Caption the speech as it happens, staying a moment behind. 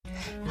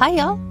Hi,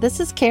 y'all.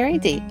 This is Carrie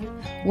D.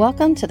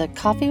 Welcome to the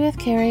Coffee with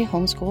Carrie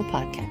Homeschool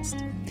Podcast.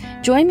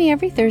 Join me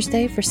every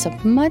Thursday for some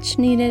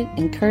much-needed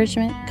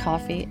encouragement,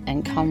 coffee,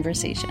 and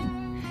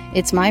conversation.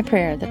 It's my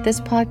prayer that this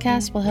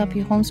podcast will help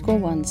you homeschool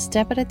one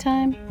step at a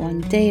time,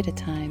 one day at a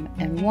time,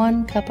 and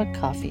one cup of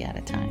coffee at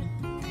a time.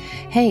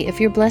 Hey,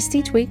 if you're blessed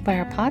each week by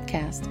our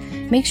podcast,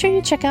 make sure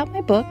you check out my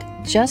book,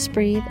 Just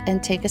Breathe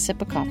and Take a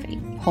Sip of Coffee,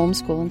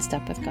 Homeschool and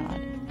Step with God.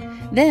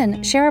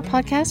 Then share our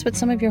podcast with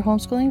some of your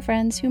homeschooling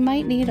friends who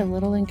might need a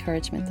little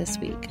encouragement this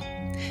week.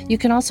 You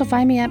can also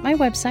find me at my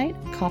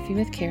website,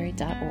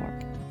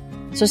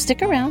 coffeewithcarrie.org. So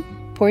stick around,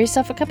 pour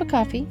yourself a cup of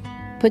coffee,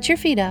 put your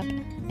feet up,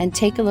 and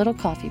take a little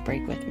coffee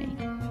break with me.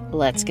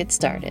 Let's get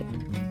started.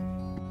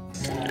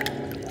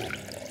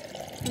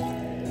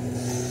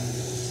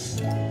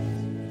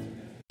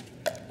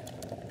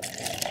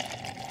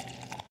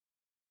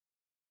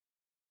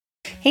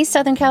 Hey,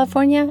 Southern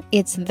California,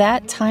 it's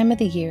that time of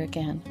the year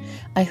again.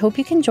 I hope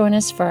you can join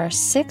us for our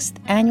 6th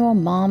annual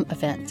Mom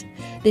event.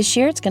 This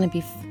year, it's going to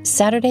be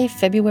Saturday,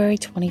 February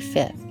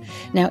 25th.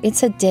 Now,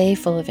 it's a day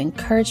full of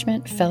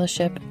encouragement,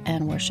 fellowship,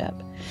 and worship.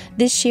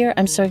 This year,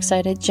 I'm so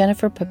excited.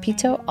 Jennifer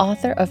Pepito,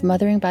 author of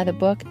Mothering by the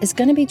Book, is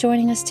going to be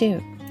joining us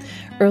too.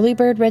 Early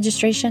bird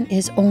registration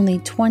is only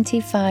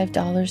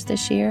 $25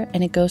 this year,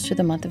 and it goes through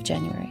the month of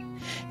January.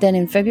 Then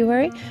in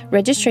February,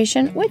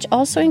 registration, which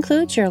also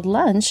includes your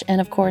lunch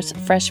and, of course,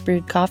 fresh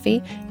brewed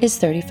coffee, is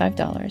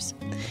 $35.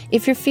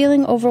 If you're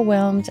feeling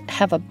overwhelmed,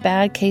 have a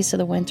bad case of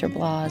the winter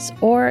blahs,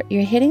 or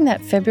you're hitting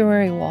that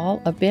February wall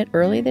a bit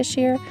early this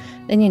year,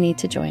 then you need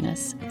to join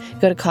us.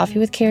 Go to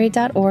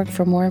coffeewithcarrie.org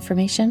for more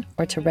information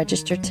or to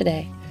register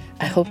today.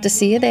 I hope to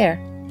see you there.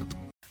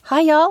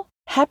 Hi, y'all.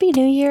 Happy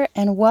New Year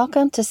and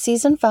welcome to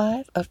Season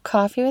 5 of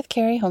Coffee with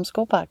Carrie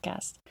Homeschool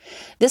Podcast.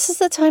 This is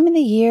the time of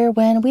the year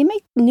when we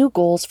make new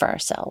goals for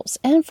ourselves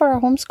and for our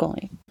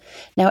homeschooling.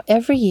 Now,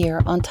 every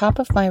year on top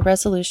of my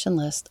resolution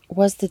list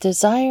was the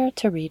desire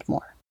to read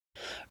more.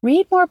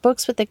 Read more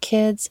books with the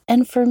kids,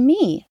 and for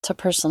me to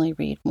personally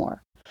read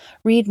more.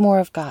 Read more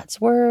of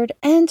God's Word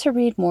and to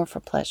read more for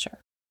pleasure.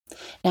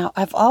 Now,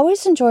 I've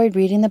always enjoyed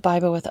reading the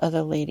Bible with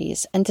other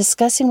ladies and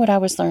discussing what I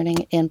was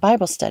learning in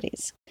Bible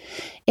studies.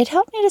 It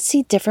helped me to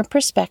see different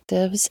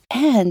perspectives,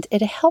 and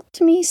it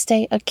helped me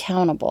stay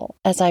accountable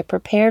as I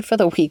prepared for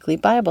the weekly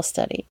Bible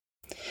study.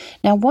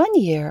 Now, one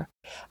year,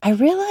 I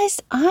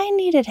realized I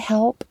needed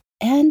help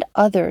and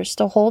others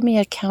to hold me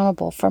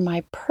accountable for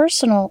my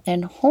personal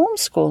and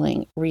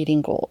homeschooling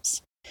reading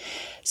goals.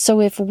 So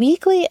if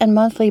weekly and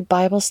monthly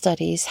Bible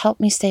studies help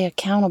me stay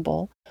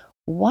accountable,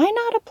 why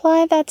not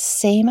apply that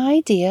same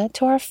idea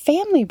to our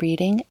family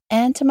reading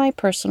and to my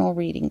personal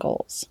reading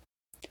goals?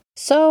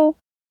 So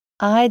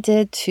I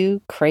did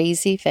 2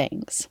 crazy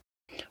things.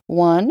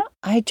 One,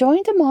 I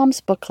joined a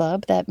mom's book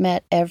club that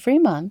met every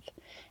month,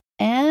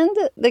 and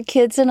the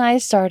kids and I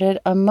started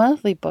a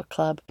monthly book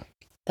club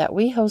that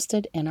we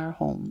hosted in our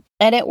home.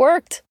 And it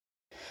worked.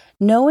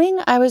 Knowing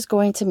I was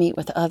going to meet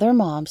with other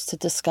moms to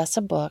discuss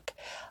a book,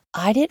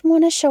 I didn't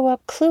want to show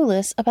up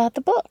clueless about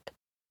the book.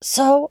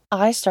 So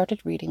I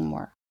started reading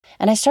more,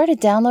 and I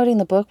started downloading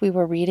the book we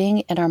were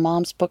reading in our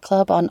mom's book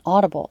club on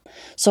Audible.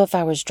 So if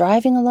I was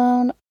driving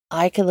alone,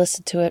 I could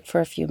listen to it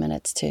for a few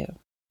minutes too.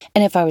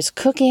 And if I was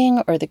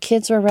cooking or the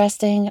kids were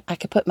resting, I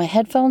could put my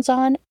headphones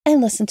on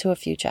and listen to a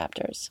few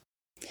chapters.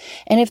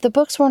 And if the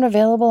books weren't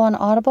available on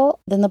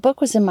Audible, then the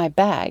book was in my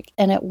bag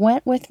and it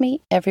went with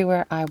me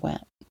everywhere I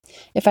went.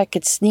 If I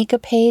could sneak a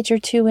page or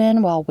 2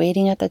 in while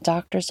waiting at the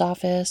doctor's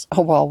office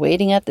or while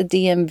waiting at the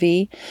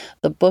DMV,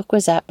 the book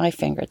was at my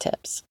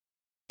fingertips.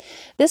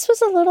 This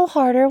was a little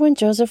harder when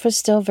Joseph was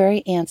still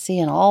very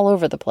antsy and all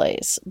over the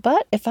place,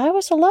 but if I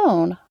was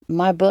alone,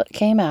 my book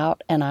came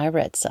out and I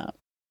read some.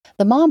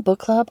 The Mom Book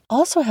Club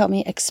also helped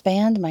me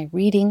expand my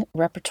reading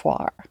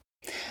repertoire.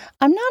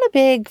 I'm not a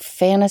big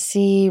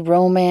fantasy,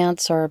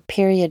 romance, or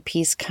period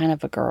piece kind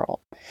of a girl.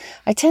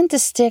 I tend to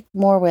stick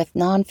more with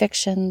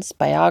nonfictions,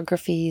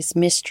 biographies,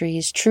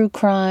 mysteries, true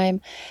crime,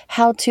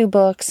 how-to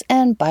books,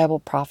 and Bible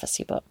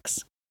prophecy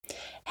books.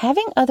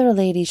 Having other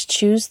ladies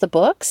choose the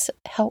books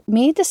helped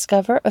me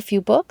discover a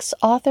few books,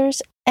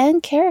 authors,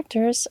 and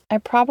characters I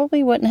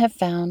probably wouldn't have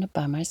found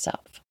by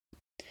myself.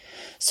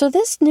 So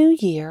this new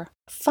year,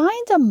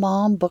 find a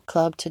mom book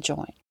club to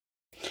join.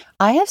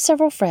 I have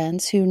several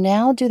friends who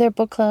now do their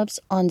book clubs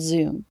on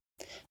Zoom.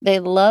 They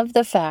love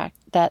the fact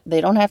that they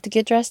don't have to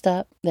get dressed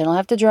up, they don't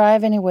have to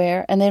drive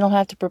anywhere, and they don't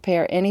have to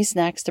prepare any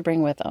snacks to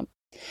bring with them.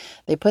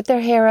 They put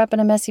their hair up in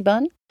a messy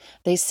bun,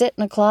 they sit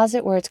in a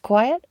closet where it's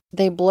quiet,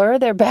 they blur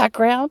their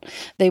background,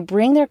 they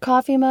bring their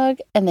coffee mug,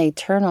 and they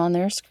turn on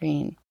their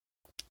screen.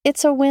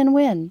 It's a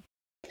win-win.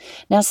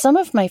 Now, some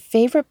of my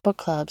favorite book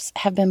clubs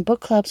have been book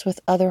clubs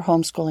with other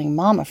homeschooling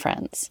mama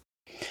friends.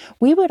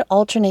 We would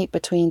alternate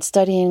between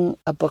studying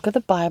a book of the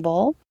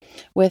Bible,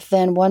 with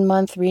then 1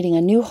 month reading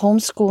a new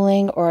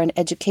homeschooling or an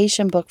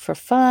education book for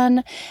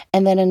fun,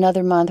 and then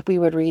another month we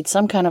would read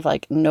some kind of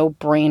like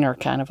no-brainer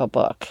kind of a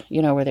book,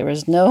 where there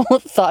was no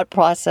thought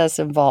process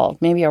involved,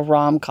 maybe a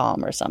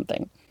rom-com or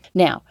something.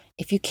 Now,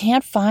 if you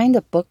can't find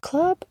a book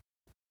club,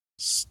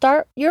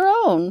 start your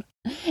own.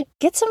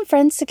 Get some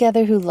friends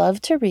together who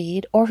love to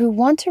read or who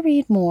want to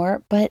read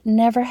more but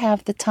never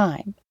have the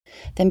time.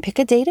 Then pick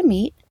a day to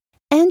meet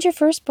and your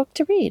first book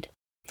to read.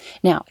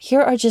 Now,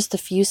 here are just a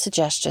few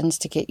suggestions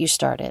to get you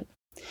started.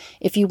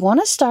 If you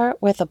want to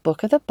start with a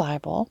book of the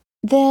Bible,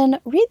 then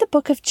read the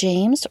book of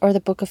James or the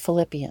book of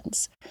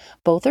Philippians.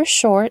 Both are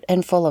short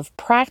and full of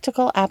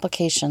practical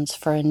applications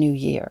for a new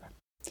year.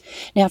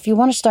 Now, if you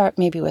want to start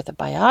maybe with a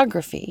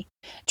biography,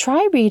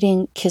 try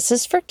reading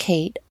Kisses for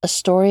Kate, a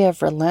story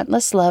of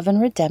relentless love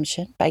and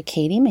redemption by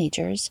Katie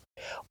Majors,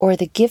 or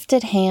The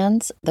Gifted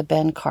Hands, the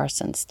Ben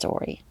Carson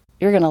story.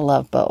 You're going to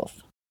love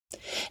both.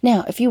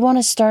 Now, if you want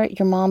to start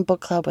your mom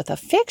book club with a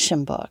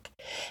fiction book,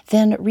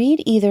 then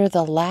read either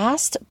The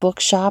Last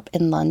Bookshop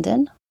in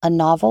London, a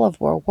novel of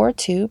World War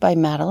II by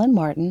Madeline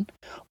Martin,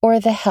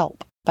 or The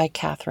Help by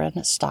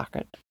Catherine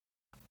Stockard.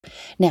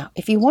 Now,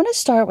 if you want to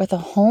start with a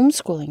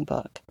homeschooling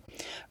book,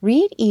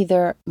 read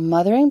either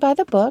Mothering by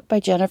the Book by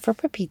Jennifer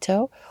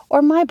Pepito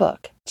or my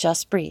book,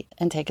 Just Breathe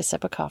and Take a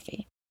Sip of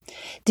Coffee.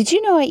 Did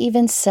you know I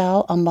even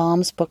sell a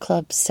mom's book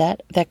club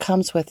set that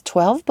comes with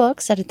 12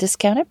 books at a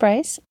discounted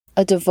price,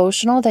 a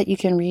devotional that you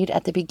can read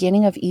at the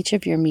beginning of each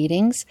of your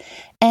meetings,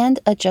 and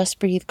a Just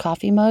Breathe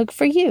coffee mug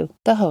for you,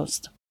 the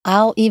host.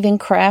 I'll even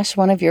crash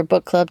one of your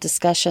book club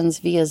discussions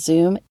via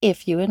Zoom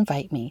if you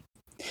invite me.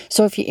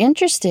 So if you're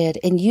interested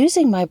in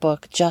using my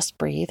book, Just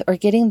Breathe, or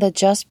getting the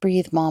Just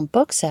Breathe Mom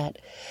book set,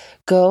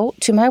 go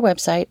to my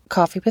website,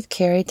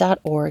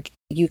 coffeewithcarrie.org.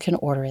 You can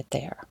order it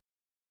there.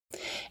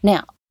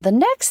 Now, the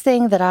next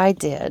thing that I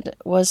did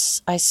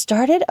was I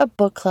started a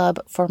book club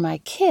for my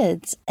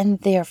kids and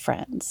their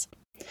friends.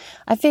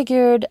 I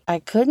figured I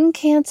couldn't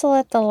cancel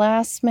at the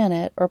last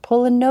minute or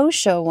pull a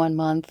no-show one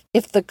month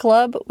if the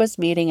club was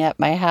meeting at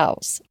my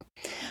house.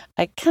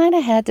 I kind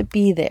of had to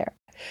be there.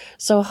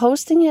 So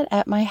hosting it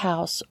at my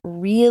house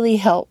really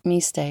helped me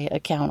stay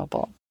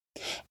accountable.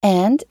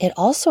 And it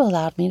also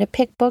allowed me to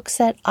pick books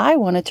that I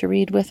wanted to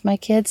read with my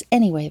kids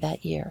anyway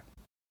that year.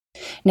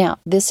 Now,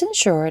 this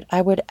ensured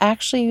I would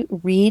actually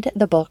read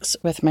the books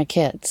with my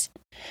kids.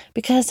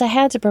 Because I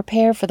had to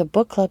prepare for the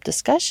book club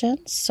discussion,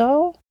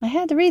 so I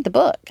had to read the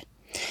book.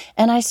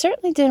 And I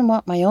certainly didn't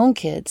want my own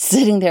kids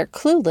sitting there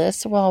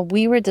clueless while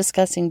we were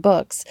discussing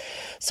books,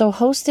 so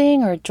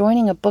hosting or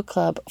joining a book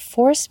club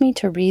forced me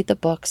to read the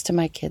books to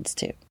my kids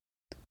too.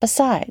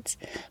 Besides,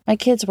 my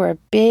kids were a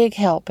big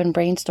help in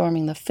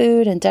brainstorming the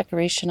food and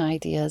decoration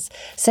ideas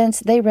since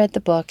they read the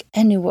book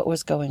and knew what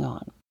was going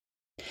on.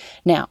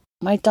 Now,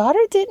 my daughter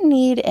didn't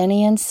need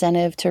any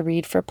incentive to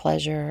read for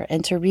pleasure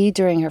and to read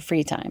during her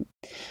free time.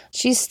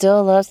 She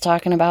still loves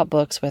talking about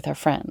books with her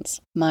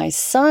friends. My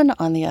son,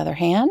 on the other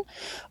hand,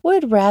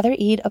 would rather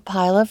eat a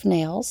pile of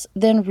nails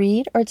than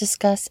read or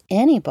discuss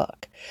any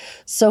book.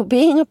 So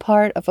being a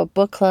part of a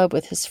book club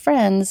with his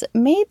friends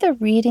made the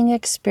reading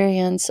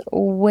experience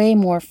way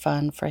more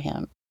fun for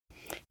him.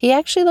 He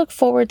actually looked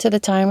forward to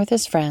the time with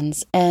his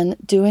friends and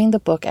doing the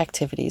book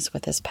activities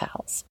with his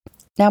pals.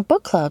 Now,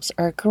 book clubs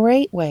are a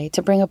great way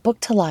to bring a book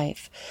to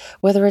life,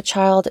 whether a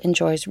child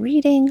enjoys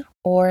reading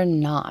or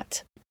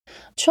not.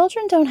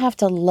 Children don't have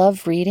to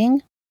love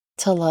reading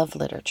to love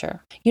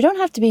literature. You don't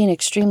have to be an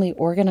extremely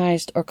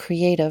organized or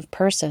creative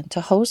person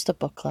to host a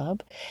book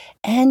club,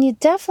 and you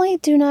definitely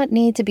do not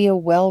need to be a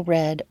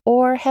well-read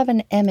or have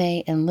an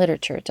MA in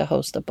literature to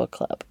host a book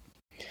club.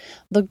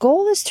 The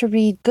goal is to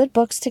read good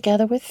books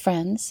together with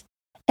friends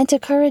and to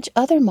encourage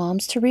other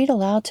moms to read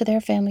aloud to their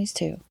families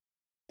too.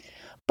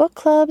 Book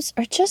clubs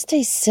are just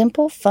a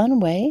simple, fun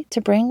way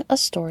to bring a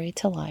story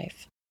to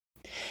life.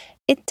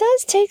 It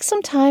does take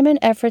some time and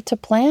effort to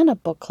plan a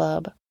book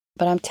club,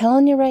 but I'm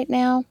telling you right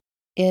now,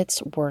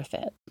 it's worth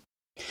it.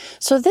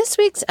 So this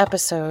week's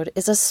episode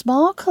is a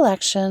small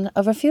collection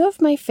of a few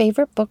of my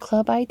favorite book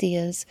club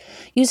ideas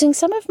using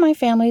some of my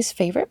family's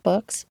favorite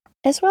books,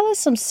 as well as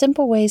some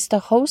simple ways to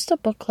host a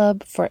book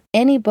club for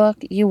any book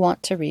you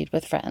want to read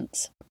with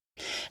friends.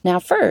 Now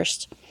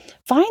first,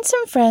 find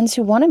some friends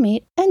who want to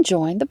meet and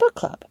join the book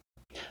club.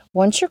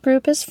 Once your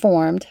group is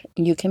formed,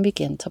 you can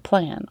begin to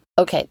plan.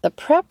 Okay, the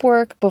prep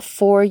work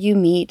before you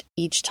meet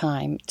each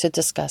time to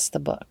discuss the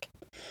book.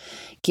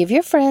 Give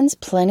your friends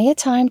plenty of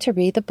time to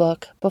read the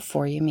book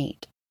before you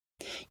meet.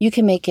 You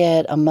can make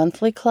it a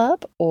monthly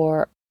club,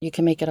 or you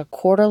can make it a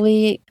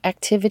quarterly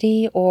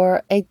activity,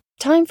 or a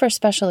time for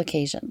special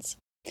occasions.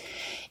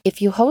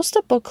 If you host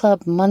a book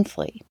club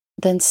monthly,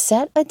 then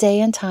set a day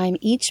and time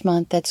each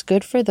month that's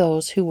good for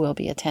those who will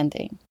be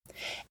attending.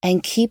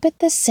 And keep it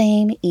the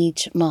same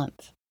each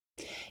month.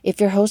 If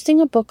you're hosting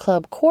a book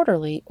club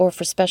quarterly or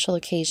for special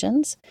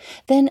occasions,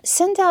 then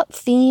send out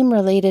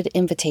theme-related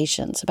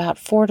invitations about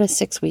 4 to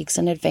 6 weeks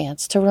in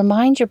advance to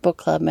remind your book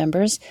club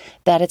members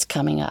that it's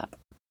coming up.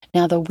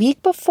 Now, the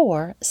week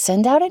before,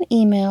 send out an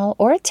email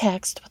or a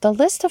text with a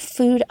list of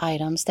food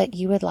items that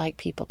you would like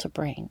people to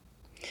bring.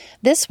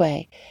 This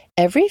way,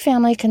 every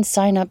family can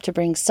sign up to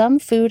bring some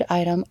food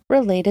item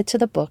related to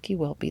the book you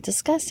will be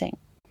discussing.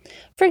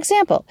 For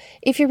example,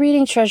 if you're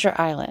reading Treasure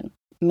Island,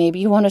 maybe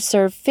you want to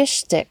serve fish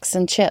sticks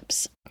and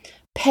chips,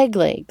 peg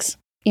legs,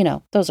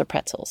 those are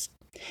pretzels,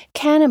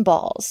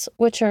 cannonballs,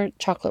 which are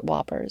chocolate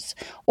whoppers,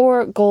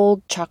 or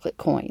gold chocolate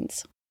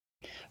coins.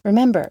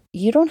 Remember,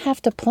 you don't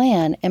have to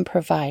plan and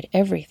provide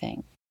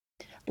everything.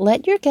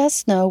 Let your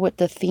guests know what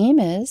the theme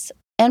is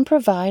and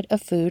provide a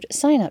food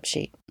sign-up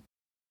sheet.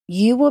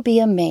 You will be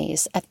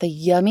amazed at the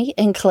yummy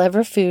and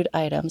clever food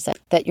items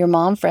that your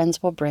mom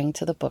friends will bring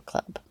to the book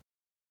club.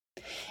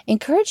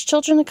 Encourage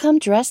children to come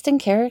dressed in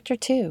character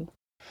too.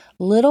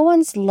 Little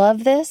ones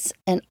love this,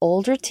 and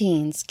older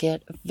teens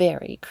get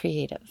very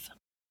creative.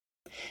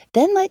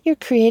 Then let your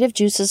creative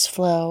juices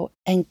flow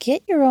and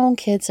get your own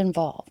kids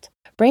involved.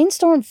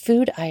 Brainstorm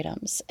food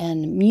items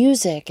and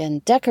music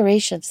and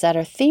decorations that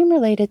are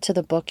theme-related to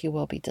the book you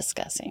will be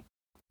discussing.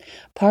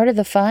 Part of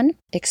the fun,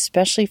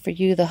 especially for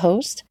you, the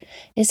host,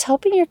 is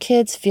helping your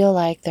kids feel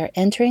like they're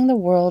entering the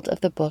world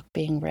of the book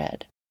being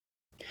read.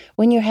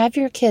 When you have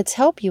your kids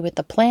help you with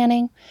the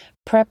planning,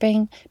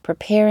 prepping,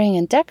 preparing,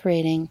 and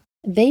decorating,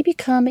 they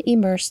become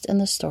immersed in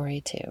the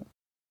story too.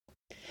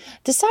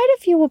 Decide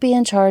if you will be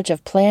in charge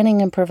of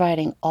planning and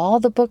providing all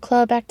the book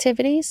club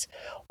activities,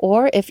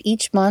 or if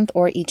each month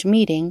or each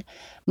meeting,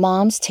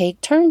 moms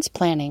take turns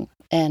planning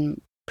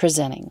and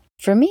presenting.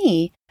 For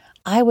me,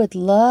 I would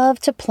love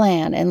to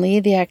plan and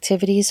lead the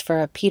activities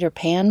for a Peter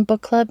Pan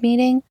book club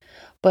meeting,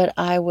 but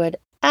I would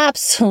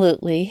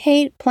absolutely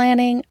hate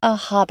planning a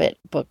Hobbit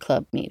book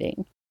club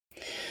meeting.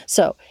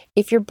 So,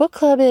 if your book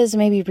club is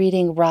maybe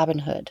reading Robin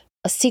Hood,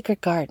 A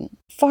Secret Garden,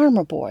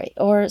 Farmer Boy,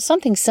 or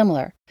something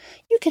similar,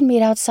 you can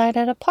meet outside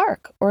at a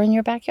park or in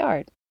your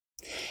backyard.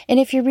 And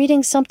if you're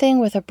reading something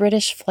with a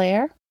British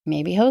flair,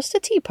 maybe host a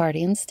tea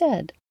party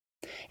instead.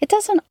 It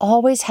doesn't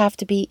always have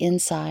to be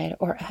inside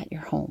or at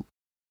your home.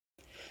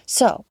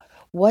 So,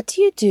 what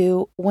do you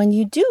do when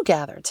you do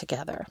gather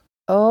together?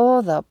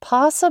 Oh, the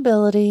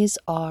possibilities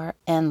are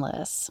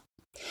endless.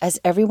 As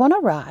everyone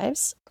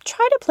arrives,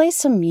 try to play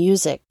some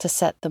music to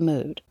set the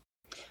mood.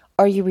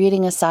 Are you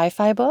reading a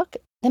sci-fi book?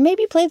 Then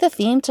maybe play the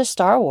theme to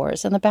Star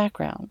Wars in the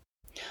background.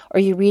 Are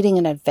you reading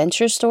an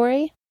adventure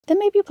story? Then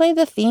maybe play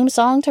the theme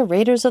song to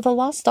Raiders of the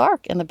Lost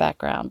Ark in the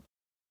background.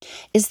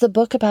 Is the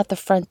book about the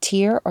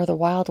frontier or the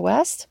Wild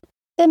West?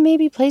 Then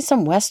maybe play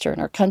some Western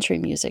or country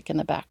music in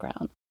the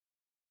background.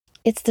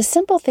 It's the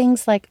simple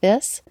things like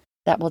this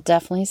that will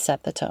definitely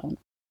set the tone.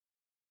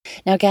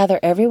 Now gather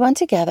everyone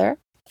together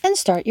and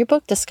start your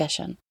book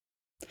discussion.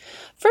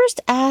 First,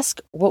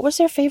 ask what was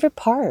their favorite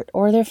part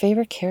or their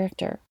favorite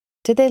character.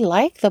 Did they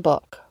like the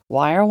book?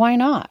 Why or why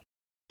not?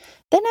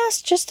 Then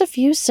ask just a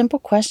few simple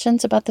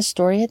questions about the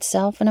story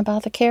itself and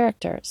about the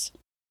characters.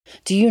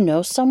 Do you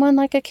know someone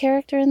like a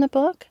character in the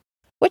book?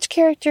 Which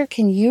character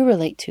can you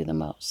relate to the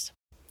most?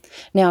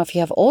 Now, if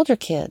you have older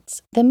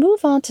kids, then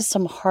move on to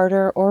some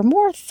harder or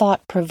more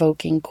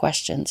thought-provoking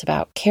questions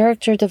about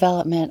character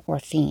development or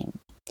theme.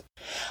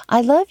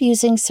 I love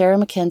using Sarah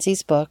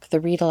Mackenzie's book, The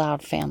Read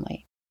Aloud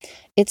Family.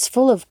 It's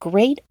full of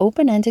great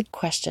open-ended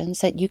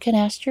questions that you can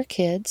ask your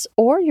kids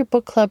or your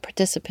book club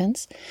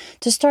participants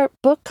to start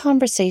book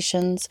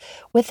conversations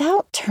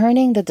without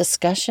turning the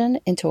discussion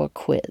into a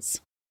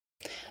quiz.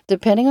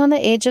 Depending on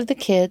the age of the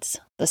kids,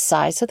 the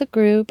size of the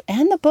group,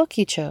 and the book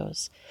you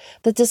chose,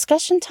 the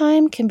discussion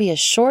time can be as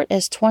short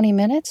as 20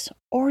 minutes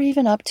or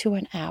even up to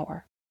an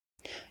hour.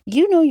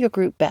 You know your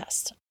group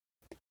best.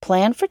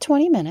 Plan for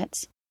 20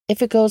 minutes.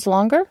 If it goes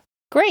longer,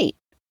 great.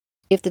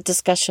 If the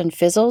discussion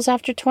fizzles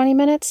after 20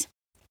 minutes,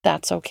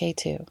 that's okay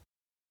too.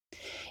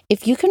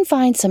 If you can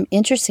find some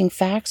interesting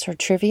facts or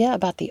trivia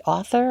about the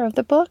author of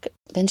the book,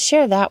 then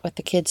share that with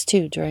the kids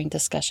too during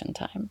discussion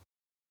time.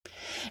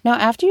 Now,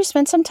 after you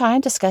spend some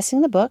time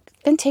discussing the book,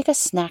 then take a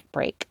snack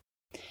break.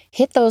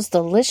 Hit those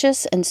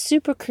delicious and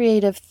super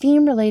creative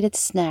theme-related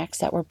snacks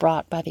that were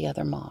brought by the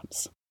other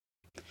moms.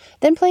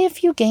 Then play a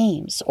few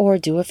games or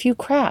do a few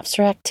crafts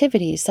or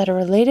activities that are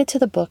related to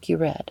the book you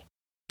read.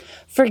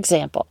 For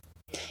example,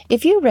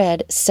 if you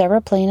read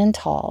Sarah Plain and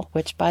Tall,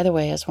 which, by the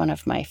way, is one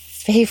of my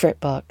favorite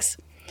books,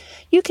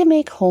 you can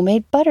make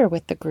homemade butter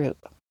with the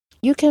group.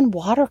 You can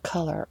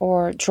watercolor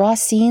or draw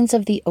scenes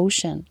of the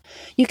ocean.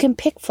 You can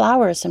pick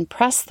flowers and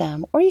press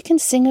them, or you can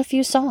sing a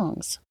few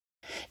songs.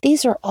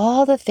 These are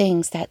all the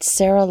things that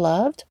Sarah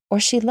loved or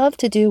she loved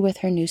to do with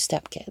her new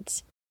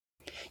stepkids.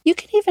 You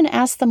can even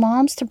ask the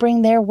moms to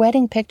bring their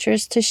wedding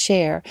pictures to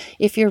share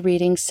if you're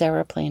reading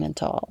Sarah Plain and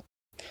Tall.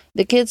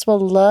 The kids will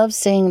love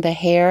seeing the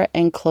hair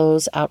and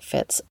clothes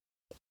outfits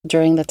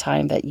during the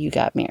time that you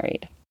got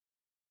married.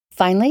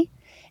 Finally,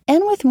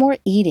 end with more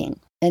eating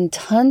and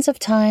tons of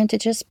time to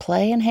just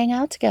play and hang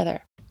out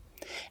together.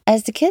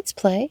 As the kids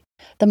play,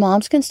 the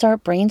moms can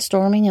start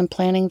brainstorming and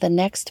planning the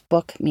next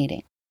book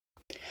meeting.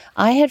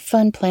 I had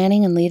fun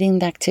planning and leading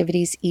the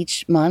activities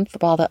each month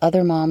while the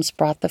other moms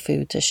brought the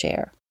food to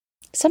share.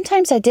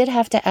 Sometimes I did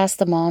have to ask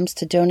the moms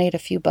to donate a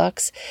few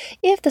bucks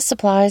if the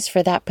supplies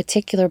for that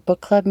particular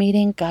book club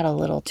meeting got a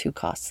little too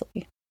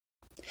costly.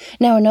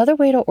 Now, another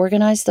way to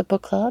organize the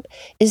book club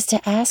is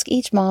to ask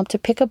each mom to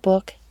pick a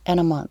book and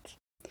a month.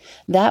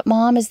 That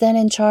mom is then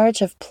in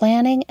charge of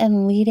planning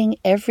and leading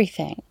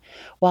everything,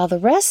 while the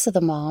rest of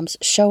the moms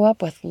show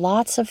up with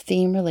lots of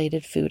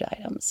theme-related food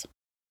items.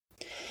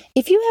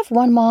 If you have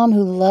one mom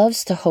who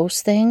loves to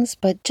host things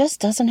but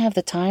just doesn't have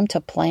the time to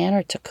plan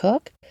or to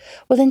cook,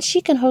 well, then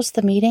she can host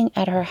the meeting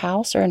at her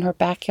house or in her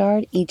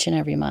backyard each and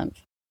every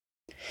month.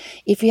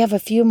 If you have a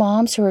few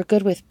moms who are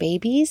good with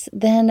babies,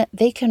 then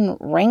they can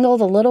wrangle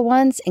the little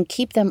ones and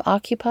keep them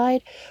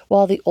occupied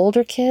while the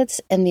older kids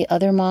and the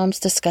other moms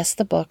discuss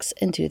the books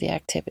and do the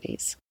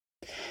activities.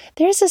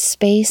 There's a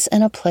space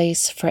and a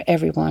place for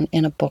everyone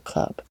in a book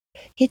club.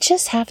 You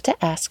just have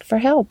to ask for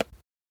help.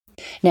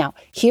 Now,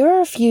 here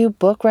are a few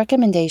book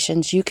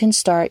recommendations you can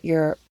start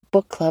your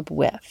book club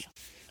with.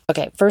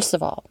 Okay, first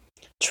of all,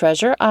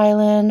 Treasure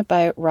Island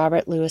by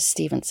Robert Louis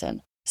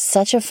Stevenson.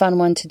 Such a fun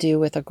one to do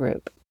with a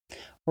group.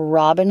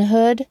 Robin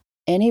Hood,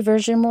 any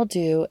version will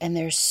do, and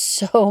there's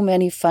so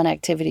many fun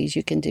activities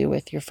you can do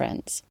with your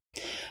friends.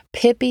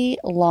 Pippi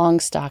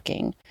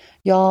Longstocking.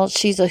 Y'all,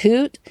 she's a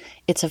hoot.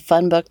 It's a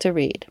fun book to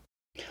read.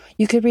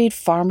 You could read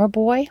Farmer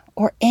Boy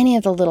or any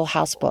of the Little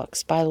House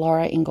books by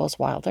Laura Ingalls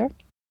Wilder.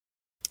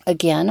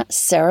 Again,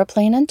 Sarah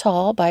Plain and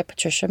Tall by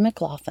Patricia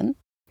McLaughlin.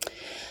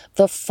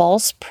 The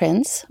False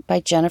Prince by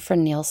Jennifer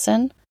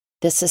Nielsen.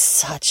 This is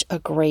such a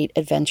great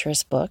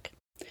adventurous book.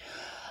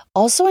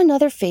 Also,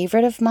 another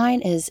favorite of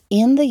mine is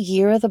In the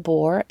Year of the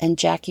Boar and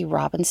Jackie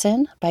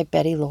Robinson by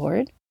Betty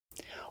Lord,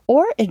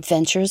 or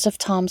Adventures of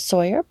Tom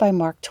Sawyer by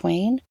Mark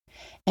Twain,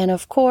 and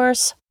of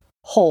course,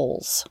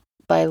 Holes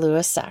by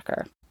Louis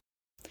Sachar.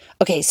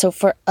 Okay, so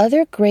for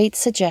other great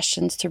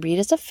suggestions to read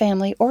as a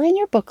family or in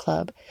your book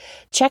club,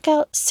 check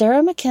out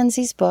Sarah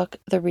Mackenzie's book,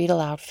 The Read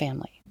Aloud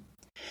Family.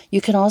 You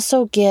can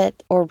also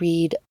get or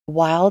read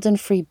Wild and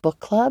Free Book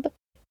Club,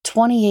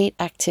 28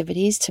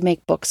 Activities to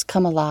Make Books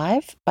Come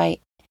Alive by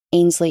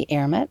Ainsley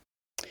Ehrmet.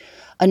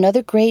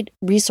 Another great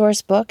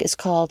resource book is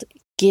called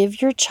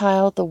Give Your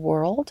Child the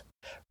World,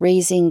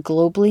 Raising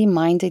Globally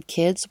Minded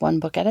Kids One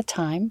Book at a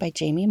Time by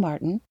Jamie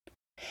Martin.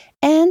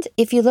 And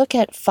if you look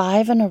at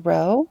 5 in a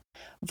Row,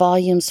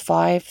 volumes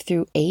 5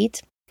 through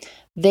 8,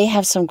 they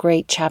have some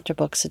great chapter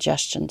book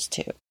suggestions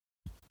too.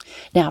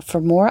 Now, for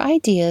more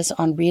ideas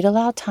on read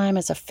aloud time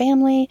as a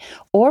family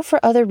or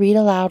for other read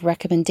aloud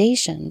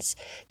recommendations,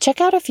 check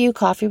out a few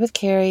Coffee with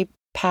Carrie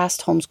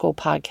past homeschool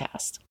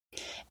podcasts.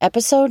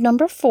 Episode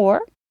number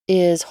 4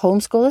 is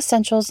Homeschool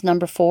Essentials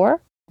number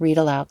 4, Read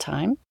Aloud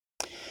Time.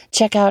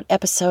 Check out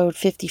episode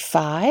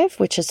 55,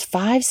 which is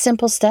 5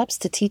 simple steps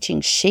to teaching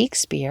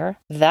Shakespeare.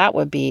 That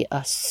would be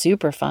a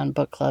super fun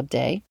book club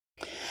day.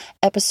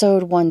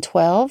 Episode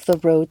 112, The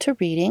Road to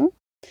Reading.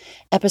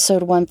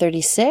 Episode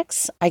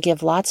 136, I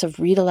give lots of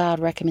read aloud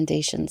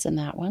recommendations in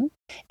that one.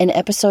 And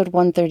episode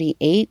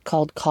 138,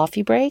 called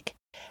Coffee Break,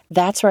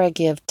 that's where I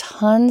give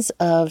tons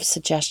of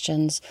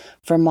suggestions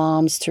for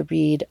moms to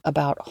read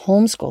about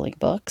homeschooling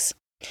books.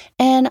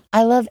 And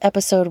I love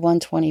episode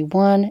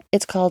 121.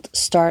 It's called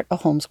Start a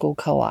Homeschool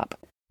Co-op,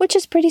 which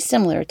is pretty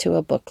similar to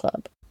a book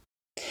club.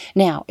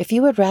 Now, if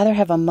you would rather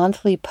have a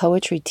monthly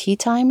poetry tea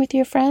time with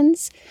your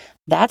friends,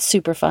 that's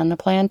super fun to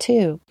plan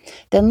too.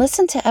 Then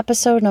listen to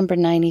episode number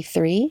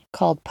 93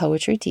 called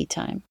Poetry Tea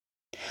Time.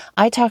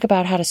 I talk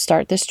about how to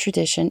start this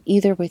tradition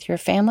either with your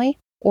family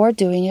or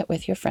doing it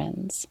with your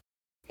friends.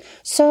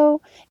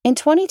 So, in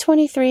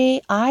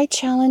 2023, I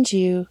challenge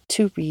you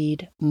to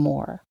read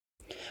more.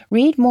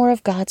 Read more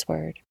of God's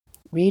Word.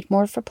 Read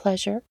more for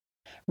pleasure.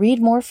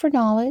 Read more for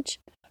knowledge.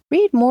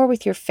 Read more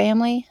with your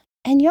family.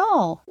 And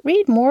y'all,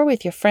 read more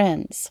with your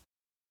friends.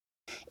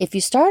 If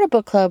you start a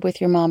book club with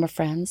your mom or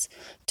friends,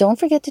 don't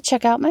forget to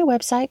check out my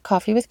website,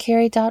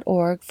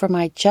 coffeewithcarrie.org, for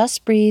my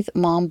Just Breathe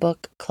Mom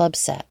Book Club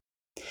set.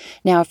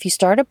 Now, if you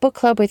start a book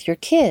club with your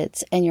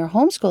kids and your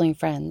homeschooling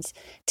friends,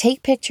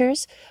 take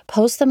pictures,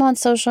 post them on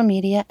social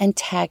media, and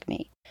tag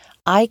me.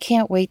 I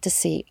can't wait to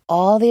see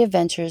all the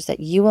adventures that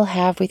you will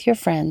have with your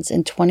friends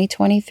in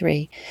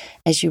 2023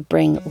 as you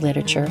bring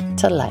literature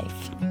to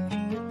life.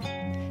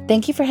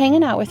 Thank you for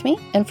hanging out with me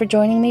and for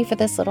joining me for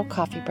this little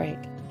coffee break.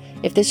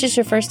 If this is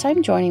your first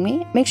time joining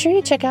me, make sure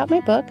you check out my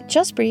book,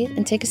 Just Breathe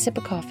and Take a Sip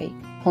of Coffee,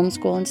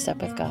 Homeschool in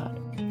Step with God.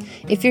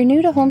 If you're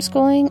new to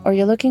homeschooling or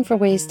you're looking for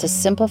ways to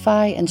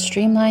simplify and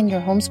streamline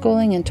your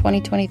homeschooling in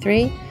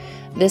 2023,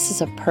 this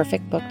is a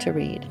perfect book to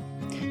read.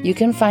 You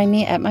can find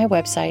me at my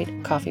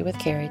website,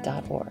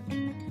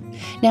 coffeewithcarrie.org.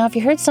 Now, if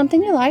you heard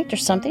something you liked or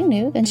something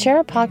new, then share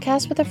a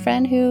podcast with a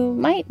friend who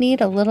might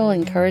need a little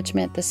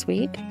encouragement this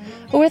week,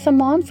 or with a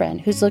mom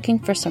friend who's looking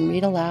for some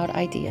read aloud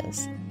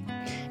ideas.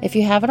 If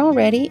you haven't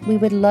already, we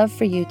would love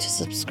for you to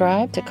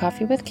subscribe to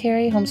Coffee with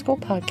Carrie Homeschool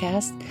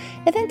Podcast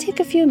and then take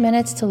a few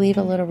minutes to leave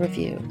a little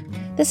review.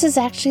 This is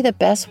actually the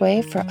best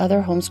way for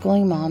other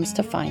homeschooling moms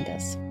to find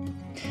us.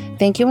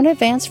 Thank you in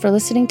advance for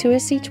listening to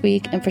us each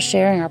week and for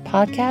sharing our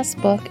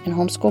podcast, book, and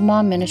homeschool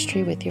mom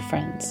ministry with your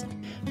friends.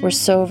 We're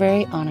so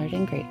very honored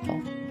and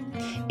grateful.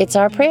 It's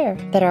our prayer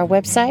that our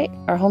website,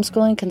 our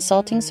homeschooling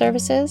consulting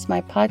services,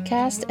 my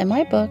podcast, and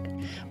my book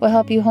will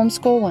help you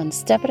homeschool one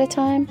step at a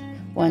time,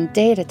 one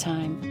day at a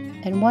time,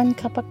 and one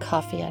cup of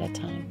coffee at a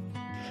time.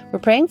 We're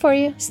praying for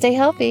you. Stay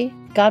healthy.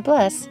 God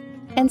bless,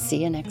 and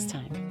see you next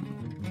time.